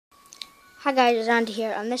Hi guys, it's Andy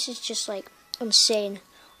here, and this is just like insane.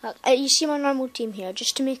 Like, you see my normal team here,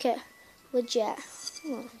 just to make it legit.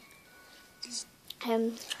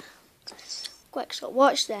 Quick, so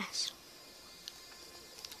watch this.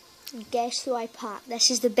 And guess who I pack? This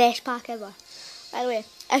is the best pack ever. By the way,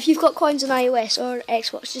 if you've got coins on iOS or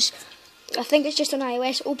Xbox, I think it's just on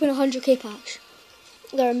iOS, open 100k packs.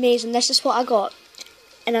 They're amazing. This is what I got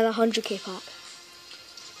in an 100k pack.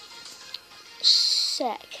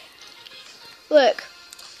 Sick. Look,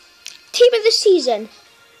 team of the season,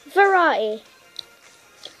 variety,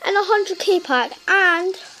 and 100k pack,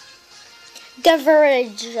 and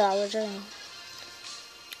Diverage.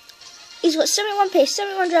 He's got 71 pace,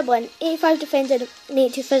 71 dribbling, 85 defending, and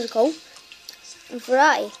 82 physical. And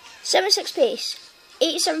variety, 76 pace,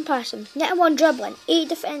 87 passing, 91 dribbling, 80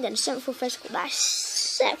 defending, 74 physical. That's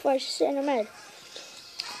sick for a centre mid.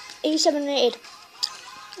 87 rated.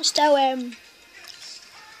 Still,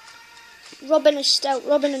 Robin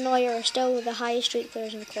and Neuer are still the highest rated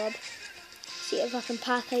players in the club. See if I can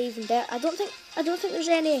pack even better. I don't think there's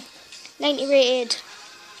any 90 rated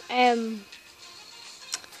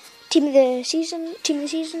team of the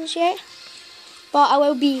seasons yet. But I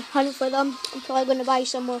will be hunting for them. I'm probably going to buy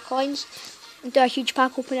some more coins and do a huge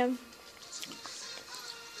pack opening.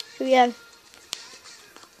 So yeah,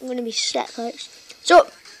 I'm going to be sick, guys. So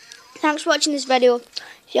thanks for watching this video.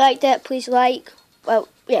 If you liked it, please like. Well,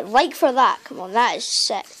 yeah, like for that. Come on, that is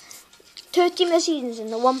sick. 2 team of the seasons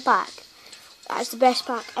in the one pack. That's the best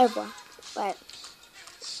pack ever. Right.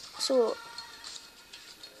 So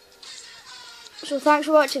thanks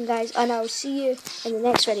for watching, guys, and I'll see you in the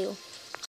next video.